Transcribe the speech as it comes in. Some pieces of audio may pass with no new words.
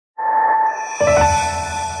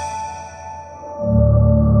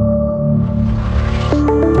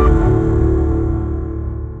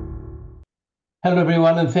Hello,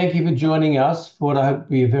 everyone, and thank you for joining us for what I hope will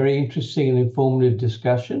be a very interesting and informative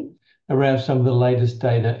discussion around some of the latest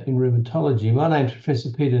data in rheumatology. My name is Professor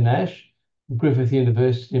Peter Nash from Griffith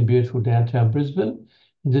University in beautiful downtown Brisbane.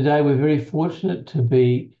 And today we're very fortunate to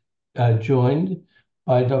be joined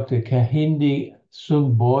by Dr. Kehinde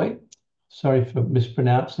Sunmboye, sorry for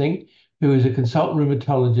mispronouncing, who is a consultant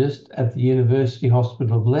rheumatologist at the University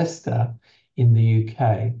Hospital of Leicester in the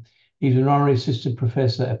UK. He's an honorary assistant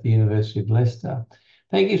professor at the University of Leicester.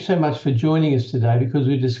 Thank you so much for joining us today because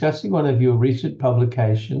we're discussing one of your recent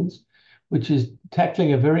publications, which is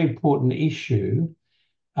tackling a very important issue,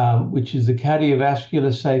 which is the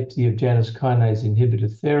cardiovascular safety of Janus Kinase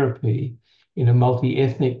inhibitor therapy in a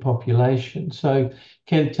multi-ethnic population. So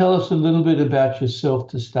can you tell us a little bit about yourself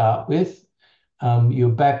to start with, your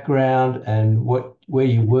background and where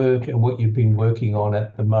you work and what you've been working on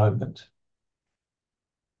at the moment?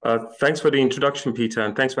 Thanks for the introduction, Peter,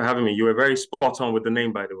 and thanks for having me. You were very spot on with the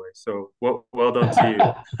name, by the way. So well done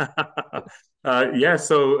to you.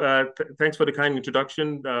 Thanks for the kind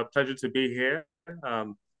introduction. Pleasure to be here.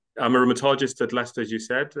 I'm a rheumatologist at Leicester, as you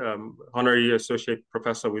said, honorary associate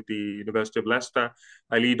professor with the University of Leicester.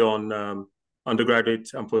 I lead on undergraduate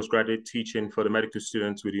and postgraduate teaching for the medical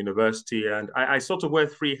students with the university, and I sort of wear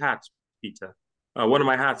three hats, Peter. One of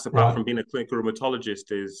my hats, apart from being a clinical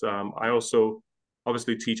rheumatologist, is I also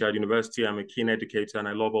obviously teach at university. I'm a keen educator and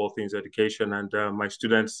I love all things education. And my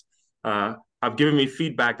students have given me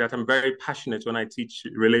feedback that I'm very passionate when I teach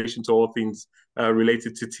in relation to all things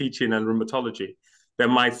related to teaching and rheumatology.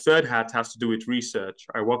 Then my third hat has to do with research.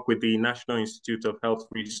 I work with the National Institute of Health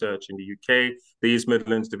Research in the UK, the East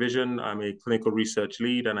Midlands Division. I'm a clinical research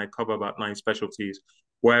lead and I cover about 9 specialties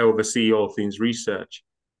where I oversee all things research.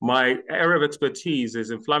 My area of expertise is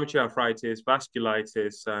inflammatory arthritis,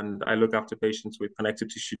 vasculitis, and I look after patients with connective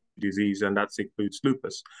tissue disease, and that includes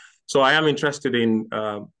lupus. So I am interested in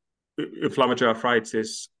inflammatory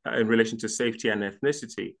arthritis in relation to safety and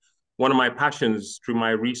ethnicity. One of my passions through my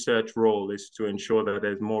research role is to ensure that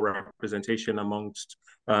there's more representation amongst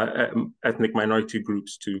ethnic minority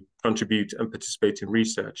groups to contribute and participate in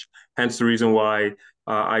research. Hence the reason why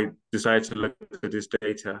I decided to look at this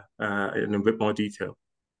data in a bit more detail.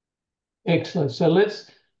 Excellent. So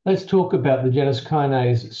let's talk about the Janus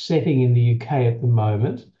Kinase setting in the UK at the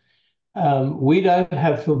moment. We don't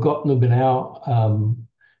have forgotten them in our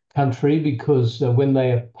country because when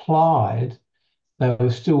they applied, they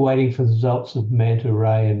were still waiting for the results of MANTA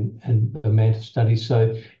Ray and the MANTA study,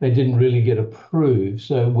 so they didn't really get approved.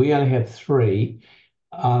 So we only have 3.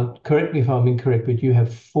 Correct me if I'm incorrect, but you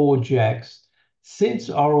have 4 JAKs.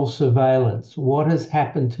 Since oral surveillance, what has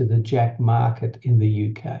happened to the JAK market in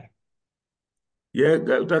the UK? Yeah,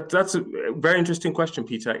 that's a very interesting question,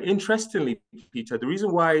 Peter. Interestingly, Peter, the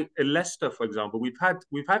reason why in Leicester, for example, we've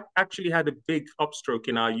actually had a big upstroke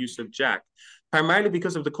in our use of JAK, primarily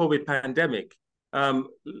because of the COVID pandemic.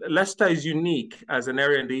 Leicester is unique as an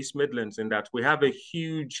area in the East Midlands in that we have a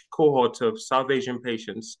huge cohort of South Asian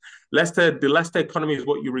patients. The Leicester economy is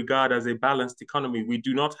what you regard as a balanced economy. We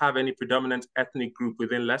do not have any predominant ethnic group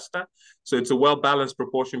within Leicester. So it's a well-balanced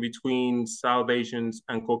proportion between South Asians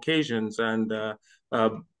and Caucasians, and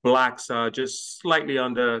Blacks are just slightly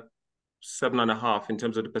under 7.5 in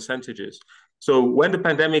terms of the percentages. So when the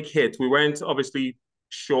pandemic hit, we weren't obviously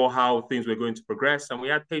sure how things were going to progress. And we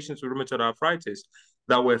had patients with rheumatoid arthritis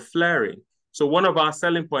that were flaring. So one of our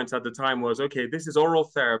selling points at the time was, okay, this is oral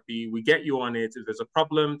therapy. We get you on it. If there's a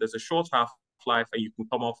problem, there's a short half-life and you can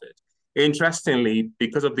come off it. Interestingly,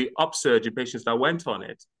 because of the upsurge in patients that went on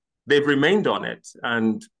it, they've remained on it.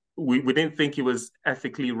 And we didn't think it was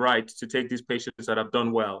ethically right to take these patients that have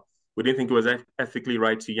done well. We didn't think it was ethically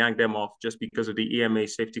right to yank them off just because of the EMA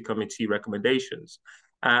Safety Committee recommendations.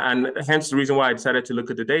 And hence the reason why I decided to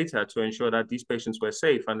look at the data to ensure that these patients were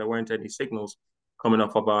safe and there weren't any signals coming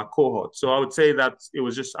off of our cohort. So I would say that it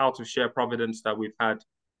was just out of sheer providence that we've had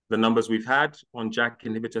the numbers we've had on JAK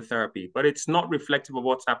inhibitor therapy, but it's not reflective of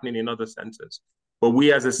what's happening in other centers. But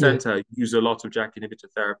we as a center use a lot of JAK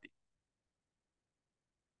inhibitor therapy.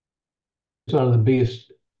 It's one of the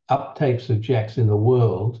biggest uptakes of JAKs in the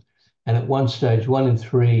world. And at one stage, 1 in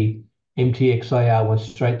 3 MTX-IR went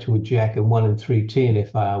straight to a JAK and 1 in 3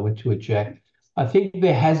 TNF-IR went to a JAK. I think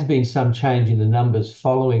there has been some change in the numbers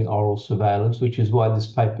following oral surveillance, which is why this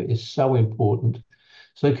paper is so important.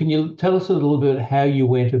 So can you tell us a little bit how you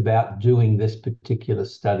went about doing this particular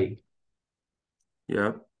study?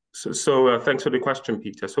 Yeah. So thanks for the question,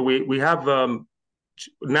 Peter. So we have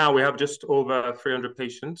now we have just over 300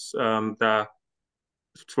 patients that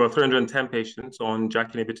 310 patients on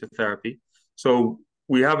JAK inhibitor therapy. So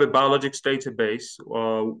we have a biologics database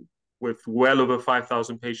with well over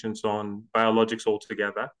 5,000 patients on biologics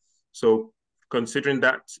altogether. So considering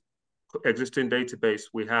that existing database,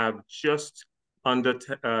 we have just under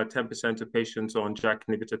 10% of patients on JAK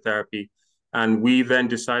inhibitor therapy. And we then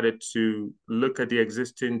decided to look at the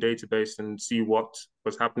existing database and see what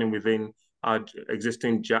was happening within our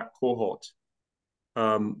existing JAK cohort.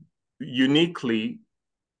 Uniquely,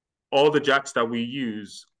 all the JAKs that we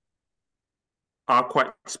use are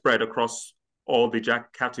quite spread across all the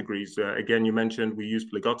JAK categories. Again, you mentioned we use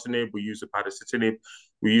phlebotinib, we use upadacitinib,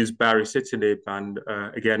 we use baricitinib, and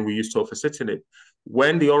again, we use tofacitinib.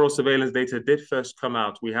 When the oral surveillance data did first come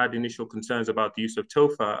out, we had initial concerns about the use of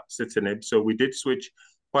tofacitinib, so we did switch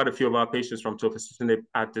quite a few of our patients from tofacitinib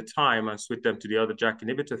at the time and switch them to the other JAK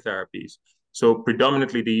inhibitor therapies. So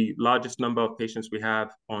predominantly, the largest number of patients we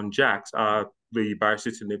have on JAKs are the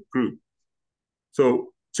baricitinib group. So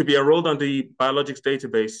to be enrolled on the biologics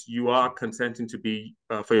database, you are consenting to be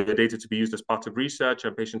for your data to be used as part of research,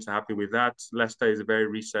 and patients are happy with that. Leicester is a very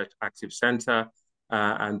research-active center,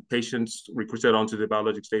 and patients recruited onto the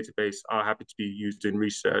biologics database are happy to be used in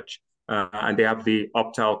research, and they have the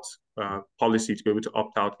opt-out policy to be able to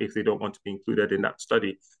opt out if they don't want to be included in that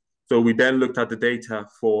study. So we then looked at the data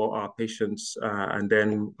for our patients, and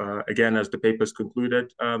then again, as the papers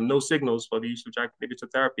concluded, no signals for the use of JAK inhibitor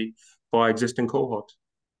therapy for our existing cohort.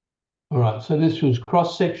 All right, so this was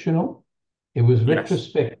cross-sectional, it was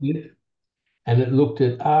retrospective, and it looked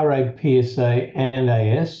at RA, PSA, and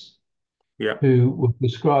AS, who were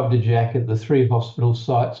prescribed a JAK at the 3 hospital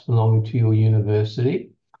sites belonging to your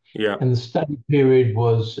university. And the study period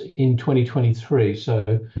was in 2023,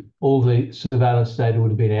 so all the surveillance data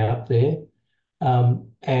would have been out there.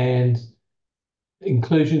 And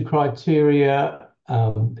inclusion criteria,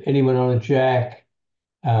 anyone on a JAK,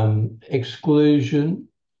 exclusion.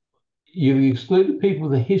 You excluded people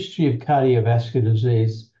with a history of cardiovascular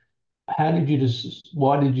disease.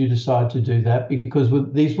 Why did you decide to do that? Because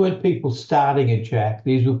these weren't people starting a JAK,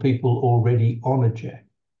 these were people already on a JAK.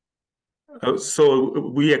 So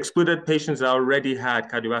we excluded patients that already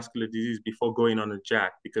had cardiovascular disease before going on a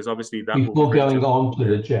JAK, because obviously that will before going on to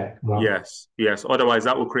the JAK, right? Yes. Otherwise,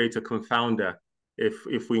 that will create a confounder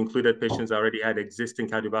if we included patients that already had existing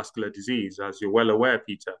cardiovascular disease. As you're well aware,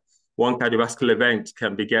 Peter, one cardiovascular event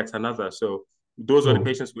can beget another. So those are the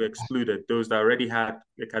patients we excluded, those that already had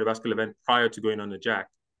a cardiovascular event prior to going on a JAK.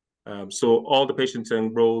 So all the patients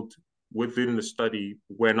enrolled within the study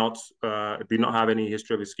did not have any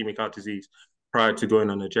history of ischemic heart disease prior to going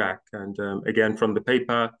on a JAK. And again, from the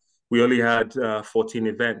paper, we only had 14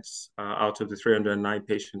 events out of the 309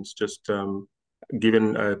 patients, just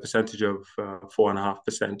given a percentage of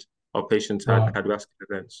 4.5% of patients had cardiovascular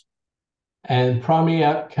events. And primary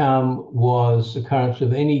outcome was occurrence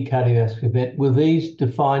of any cardiovascular event. Were these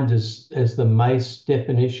defined as the MACE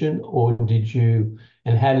definition, or how did you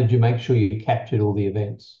make sure you captured all the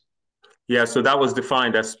events? Yeah, so that was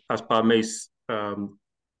defined as per MACE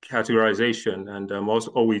categorization, and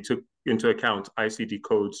also we took into account ICD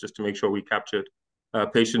codes just to make sure we captured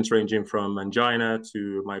patients ranging from angina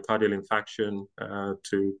to myocardial infarction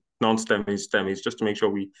to non-STEMIs, STEMIs, just to make sure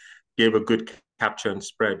we gave a good capture and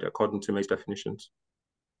spread according to MACE definitions.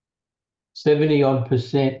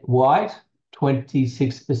 70-odd% white,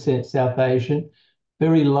 26% South Asian,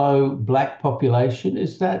 very low Black population.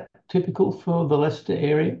 Is that typical for the Leicester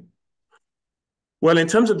area? Well, in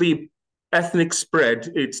terms of the ethnic spread,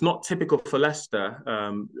 it's not typical for Leicester.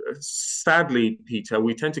 Sadly, Peter,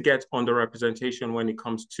 we tend to get underrepresentation when it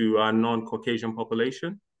comes to our non-Caucasian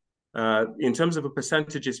population. In terms of the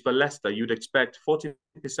percentages for Leicester, you'd expect 40%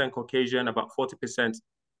 Caucasian, about 40%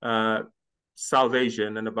 South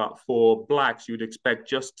Asian, and for Blacks, you'd expect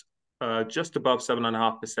just above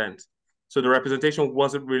 7.5%. So the representation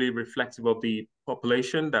wasn't really reflective of the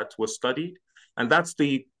population that was studied. And that's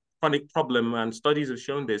the chronic problem, and studies have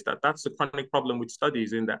shown this, that's the chronic problem with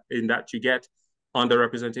studies in that you get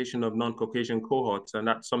underrepresentation of non-Caucasian cohorts, and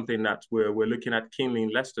that's something that we're looking at keenly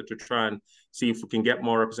in Leicester to try and see if we can get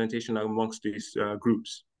more representation amongst these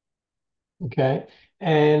groups. Okay,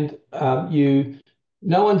 and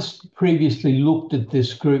no one's previously looked at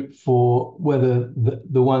this group for whether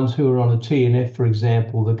the ones who are on a TNF, for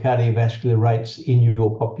example, the cardiovascular rates in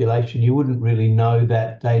your population. You wouldn't really know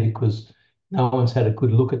that data because no one's had a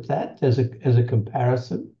good look at that as a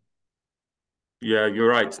comparison. Yeah, you're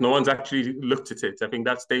right. No one's actually looked at it. I think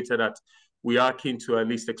that's data that we are keen to at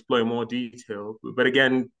least explore in more detail. But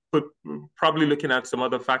again, probably looking at some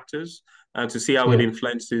other factors and to see how it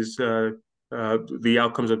influences the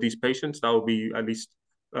outcomes of these patients. That will be at least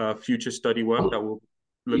future study work that we'll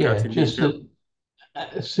look at in detail.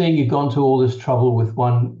 Seeing you've gone to all this trouble with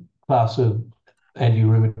one class of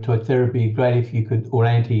anti-rheumatoid therapy, great if you could, or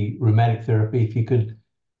anti-rheumatic therapy, if you could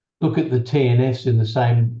look at the TNFs in the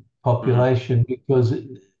same population, because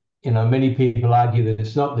many people argue that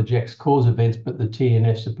it's not the JAKs cause events, but the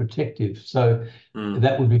TNFs are protective. So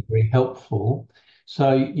that would be very helpful.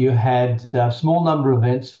 So you had a small number of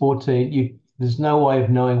events, 14. There's no way of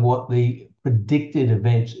knowing what the predicted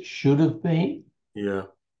events should have been. Yeah,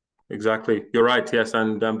 exactly. You're right. Yes,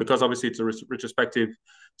 and because obviously it's a retrospective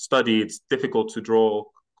study, it's difficult to draw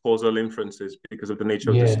causal inferences because of the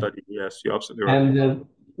nature of the Yeah. study. Yes, you're absolutely right. And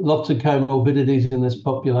lots of comorbidities in this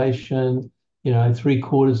population,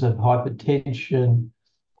 3/4 of hypertension.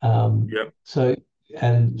 Yeah.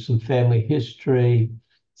 And some family history,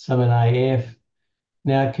 some in AF.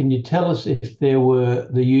 Now, can you tell us if there were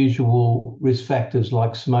the usual risk factors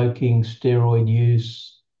like smoking, steroid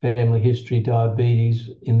use, family history, diabetes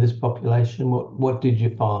in this population? What did you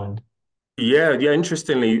find? Yeah, yeah.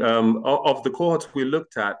 Interestingly, of the cohorts we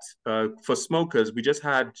looked at, for smokers, we just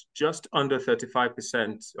had just under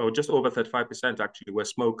 35%, or just over 35% actually, were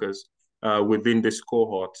smokers within this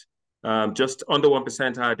cohort. Just under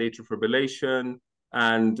 1% had atrial fibrillation.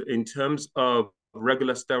 And in terms of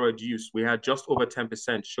regular steroid use, we had just over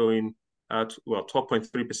 10% showing,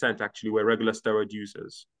 12.3% actually were regular steroid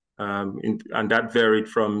users. And that varied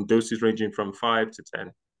from doses ranging from 5 to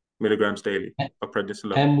 10 milligrams daily of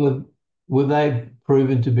prednisolone. And were they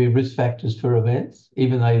proven to be risk factors for events,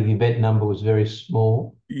 even though the event number was very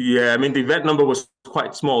small? Yeah, I mean, the event number was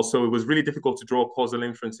quite small, so it was really difficult to draw causal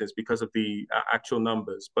inferences because of the actual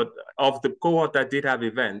numbers. But of the cohort that did have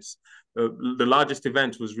events, the largest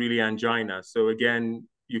event was really angina. So again,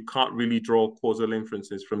 you can't really draw causal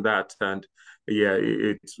inferences from that. And yeah,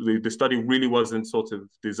 the study really wasn't sort of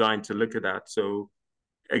designed to look at that. So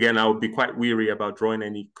again, I would be quite weary about drawing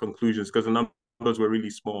any conclusions because the numbers were really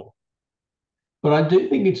small. But I do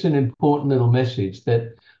think it's an important little message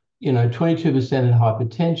that, 22% in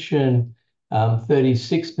hypertension,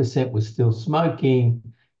 36% was still smoking.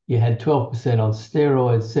 You had 12% on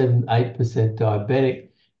steroids, 8% diabetic.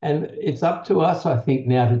 And it's up to us, I think,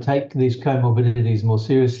 now to take these comorbidities more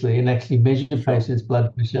seriously and actually measure Sure. patients'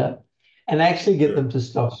 blood pressure and actually get Yeah. them to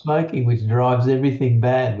stop smoking, which drives everything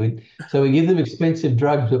bad. So we give them expensive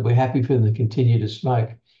drugs, but we're happy for them to continue to smoke.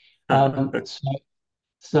 Um,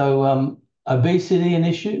 so obesity an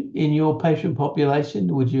issue in your patient population?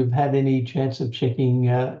 Would you have had any chance of checking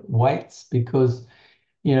weights? Because,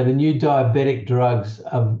 the new diabetic drugs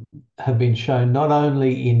have been shown not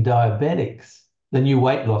only in diabetics, the new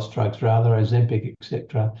weight loss drugs, rather, Ozempic,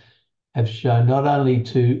 etc., have shown not only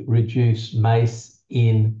to reduce MACE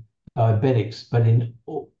in diabetics, but in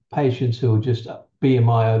patients who are just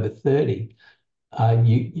BMI over 30.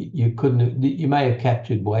 You couldn't, you may have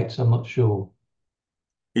captured weights, I'm not sure.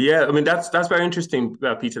 Yeah, I mean that's very interesting,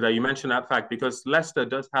 Peter, that you mentioned that fact because Leicester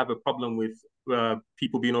does have a problem with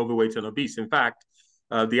people being overweight and obese. In fact,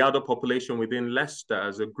 the adult population within Leicester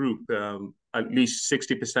as a group, at least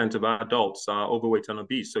 60% of adults are overweight and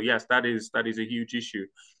obese. So yes, that is a huge issue.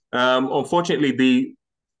 Unfortunately, the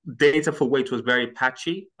data for weight was very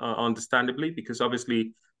patchy, understandably, because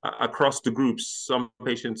obviously across the groups, some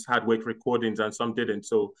patients had weight recordings and some didn't.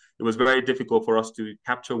 So it was very difficult for us to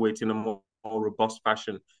capture weight in a more robust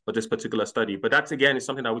fashion for this particular study. But that's again is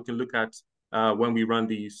something that we can look at when we run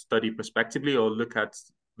the study prospectively or look at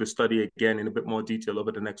the study again in a bit more detail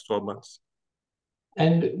over the next 12 months.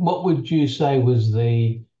 And what would you say was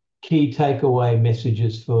the key takeaway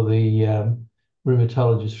messages for the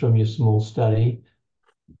rheumatologists from your small study?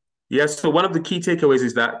 Yes, so one of the key takeaways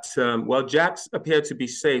is that while JAKs appear to be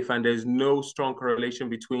safe and there's no strong correlation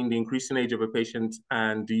between the increasing age of a patient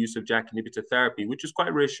and the use of JAK inhibitor therapy, which is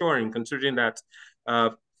quite reassuring considering that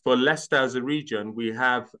for Leicester as a region, we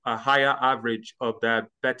have a higher average of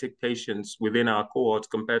diabetic patients within our cohort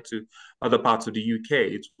compared to other parts of the UK.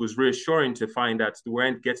 It was reassuring to find that we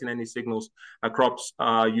weren't getting any signals across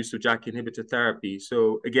use of JAK inhibitor therapy.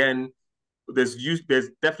 So again, there's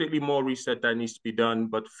definitely more research that needs to be done,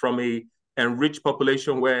 but from a enriched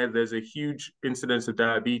population where there's a huge incidence of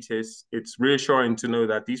diabetes, it's reassuring to know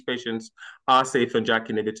that these patients are safe on JAK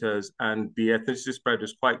inhibitors and the ethnicity spread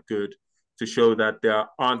is quite good to show that there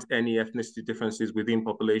aren't any ethnicity differences within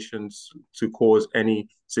populations to cause any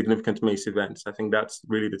significant MACE events. I think that's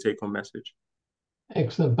really the take-home message.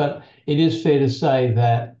 Excellent. But it is fair to say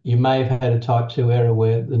that you may have had a type 2 error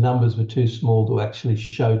where the numbers were too small to actually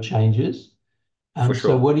show changes. For So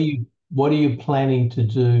sure. what are you planning to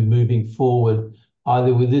do moving forward,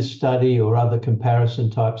 either with this study or other comparison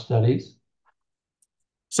type studies?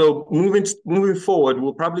 So moving forward,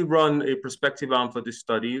 we'll probably run a prospective arm for this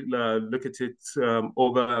study, look at it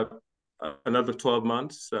over another 12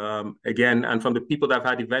 months. Again, and from the people that have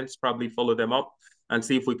had events, probably follow them up and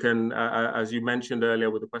see if we can, as you mentioned earlier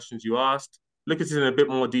with the questions you asked, look at it in a bit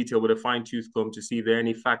more detail with a fine-tooth comb to see if there are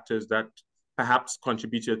any factors that perhaps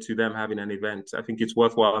contributed to them having an event. I think it's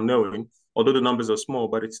worthwhile knowing, although the numbers are small,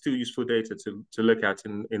 but it's still useful data to look at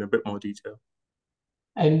in a bit more detail.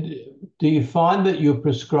 And do you find that your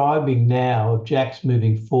prescribing now of JAKs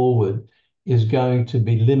moving forward is going to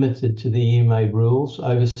be limited to the EMA rules,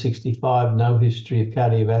 over 65, no history of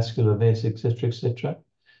cardiovascular events, et cetera,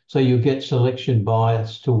 so you get selection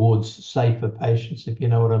bias towards safer patients, if you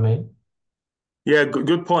know what I mean? Yeah,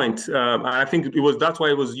 good point. I think that's why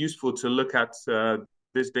it was useful to look at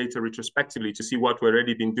this data retrospectively to see what we've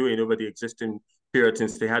already been doing over the existing period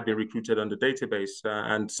since they had been recruited on the database.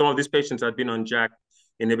 And some of these patients had been on JAK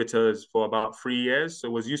inhibitors for about 3 years. So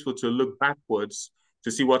it was useful to look backwards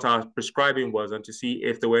to see what our prescribing was and to see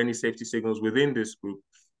if there were any safety signals within this group,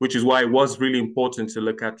 which is why it was really important to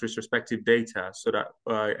look at retrospective data so that,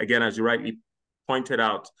 again, as you rightly pointed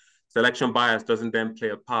out, selection bias doesn't then play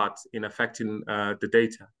a part in affecting the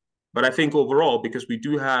data. But I think overall, because we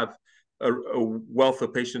do have a wealth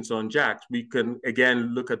of patients on JAKs, we can,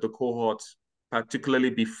 again, look at the cohorts,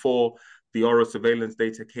 particularly before the oral surveillance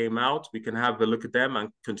data came out. We can have a look at them and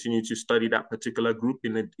continue to study that particular group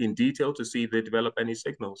in detail to see if they develop any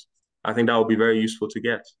signals. I think that will be very useful to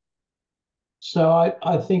get. So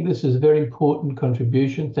I think this is a very important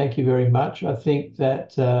contribution. Thank you very much. I think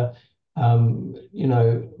that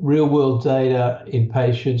real world data in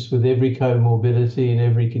patients with every comorbidity and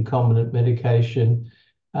every concomitant medication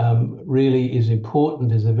really is important.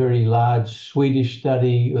 There's a very large Swedish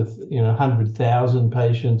study with 100,000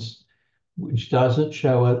 patients, which doesn't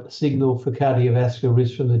show a signal for cardiovascular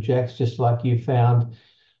risk from the JAKs, just like you found.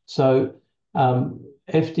 So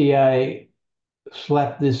FDA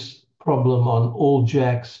slapped this problem on all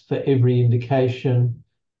JAKs for every indication,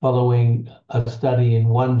 following a study in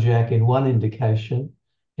one JAK in one indication.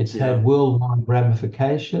 It's had worldwide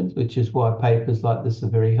ramifications, which is why papers like this are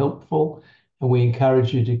very helpful. And we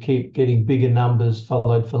encourage you to keep getting bigger numbers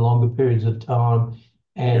followed for longer periods of time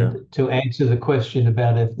and to answer the question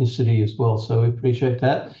about ethnicity as well. So we appreciate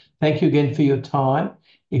that. Thank you again for your time.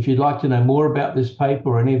 If you'd like to know more about this paper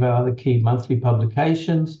or any of our other key monthly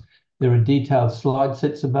publications, there are detailed slide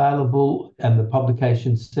sets available in the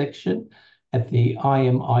publications section at the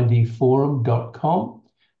imidforum.com.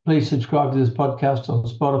 Please subscribe to this podcast on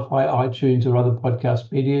Spotify, iTunes, or other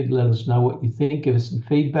podcast media. Let us know what you think, give us some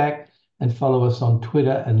feedback, and follow us on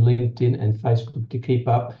Twitter and LinkedIn and Facebook to keep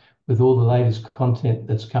up with all the latest content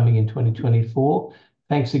that's coming in 2024.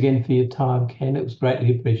 Thanks again for your time, Ken. It was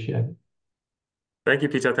greatly appreciated. Thank you,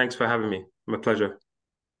 Peter. Thanks for having me. My pleasure.